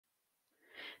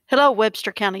Hello,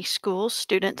 Webster County Schools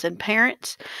students and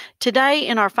parents. Today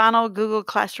in our final Google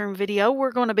Classroom video,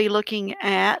 we're going to be looking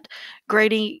at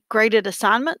graded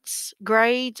assignments,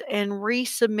 grades, and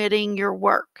resubmitting your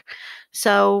work.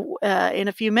 So in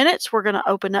a few minutes, we're going to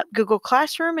open up Google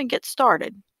Classroom and get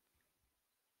started.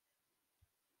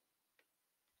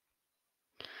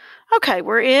 Okay,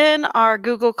 we're in our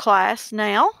Google Class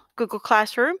now, Google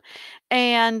Classroom,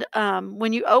 and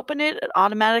when you open it, it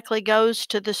automatically goes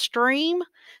to the stream.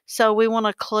 So we want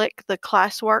to click the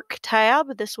Classwork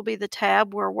tab. This will be the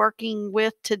tab we're working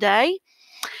with today.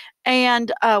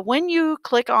 And when you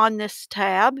click on this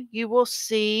tab, you will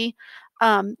see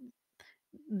the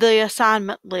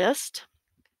assignment list.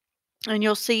 And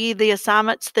you'll see the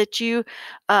assignments that you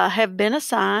have been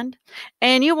assigned.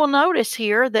 And you will notice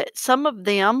here that some of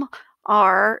them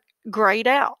are grayed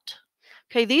out.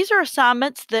 Okay, these are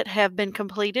assignments that have been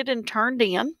completed and turned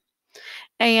in.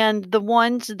 And the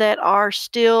ones that are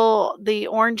still the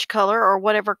orange color or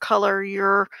whatever color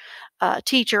your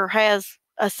teacher has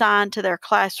assigned to their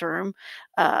classroom,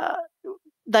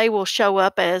 they will show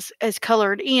up as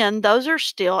colored in. Those are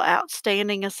still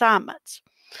outstanding assignments.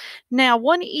 Now,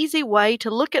 one easy way to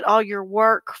look at all your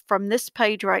work from this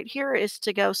page right here is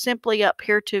to go simply up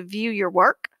here to view your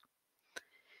work.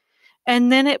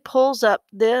 And then it pulls up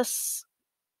this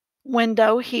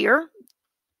window here,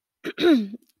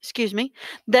 excuse me,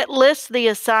 that lists the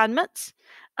assignments.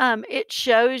 It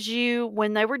shows you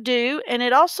when they were due, and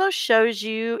it also shows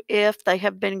you if they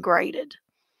have been graded.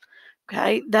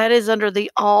 Okay, that is under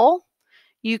the all.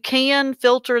 You can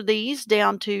filter these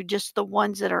down to just the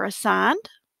ones that are assigned,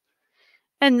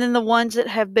 and then the ones that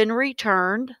have been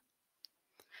returned,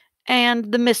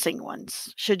 and the missing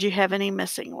ones, should you have any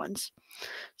missing ones.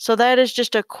 So that is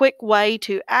just a quick way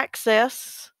to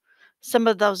access some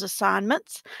of those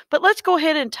assignments. But let's go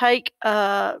ahead and take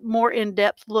a more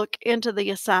in-depth look into the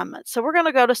assignments. So we're going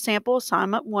to go to sample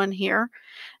assignment 1 here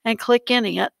and click in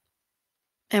it.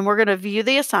 And we're going to view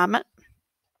the assignment.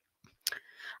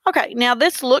 Okay, now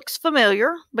this looks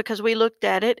familiar because we looked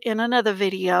at it in another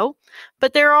video,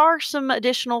 but there are some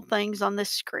additional things on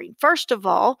this screen. First of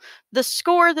all, the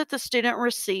score that the student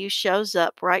receives shows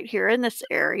up right here in this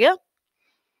area.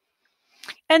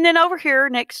 And then over here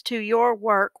next to your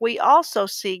work, we also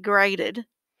see graded.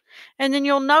 And then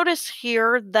you'll notice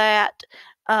here that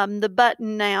the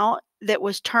button now that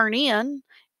was turn in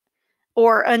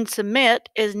or unsubmit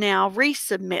is now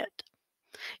resubmit.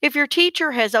 If your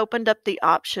teacher has opened up the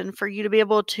option for you to be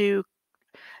able to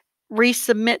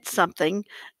resubmit something,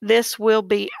 this will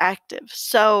be active.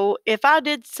 So if I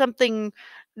did something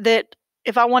that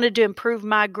if I wanted to improve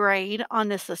my grade on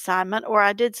this assignment, or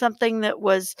I did something that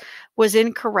was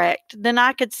incorrect, then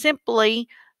I could simply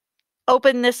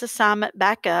open this assignment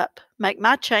back up, make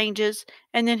my changes,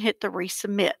 and then hit the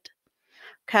resubmit.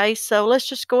 Okay, so let's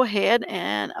just go ahead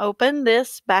and open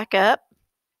this back up.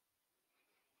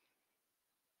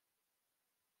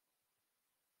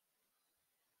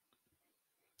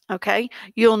 Okay,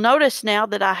 you'll notice now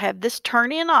that I have this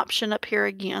turn in option up here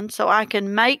again, so I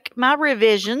can make my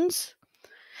revisions.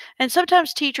 And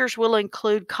sometimes teachers will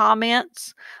include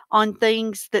comments on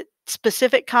things that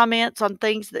specific comments on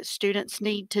things that students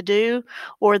need to do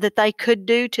or that they could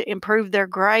do to improve their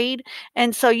grade.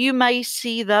 And so you may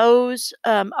see those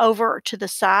over to the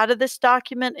side of this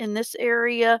document in this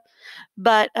area,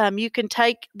 but you can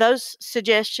take those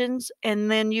suggestions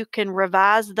and then you can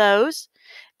revise those,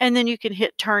 and then you can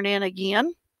hit turn in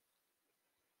again.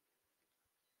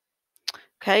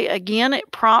 Okay, again,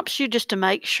 it prompts you just to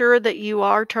make sure that you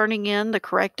are turning in the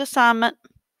correct assignment.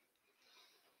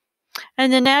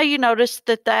 And then now you notice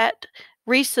that that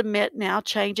resubmit now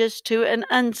changes to an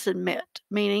unsubmit,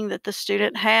 meaning that the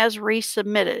student has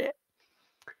resubmitted it.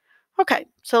 Okay,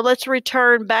 so let's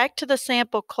return back to the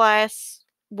sample class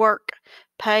work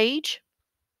page.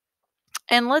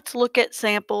 And let's look at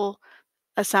sample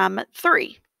assignment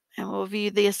 3. And we'll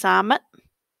view the assignment.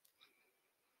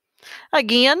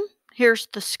 Again, here's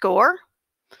the score.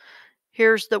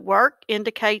 Here's the work,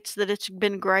 indicates that it's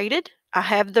been graded. I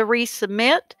have the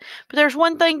resubmit, but there's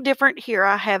one thing different here.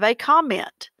 I have a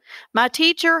comment. My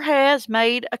teacher has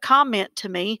made a comment to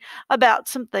me about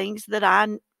some things that I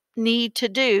need to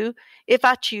do if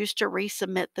I choose to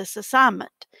resubmit this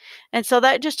assignment. And so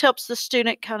that just helps the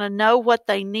student kind of know what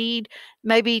they need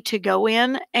maybe to go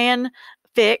in and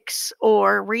fix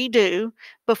or redo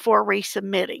before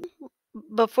resubmitting.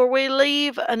 Before we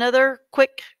leave, another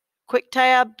quick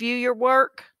tab, view your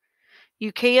work.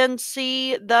 You can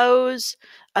see those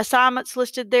assignments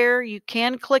listed there. You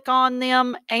can click on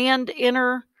them and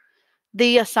enter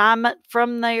the assignment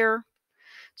from there.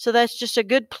 So that's just a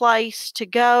good place to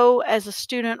go as a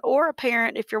student or a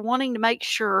parent if you're wanting to make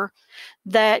sure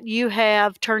that you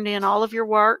have turned in all of your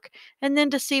work, and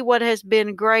then to see what has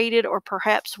been graded or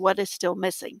perhaps what is still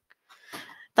missing.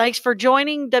 Thanks for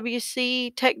joining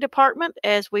WC Tech Department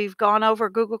as we've gone over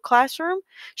Google Classroom.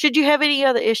 Should you have any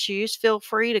other issues, feel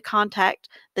free to contact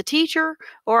the teacher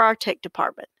or our tech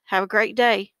department. Have a great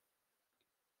day.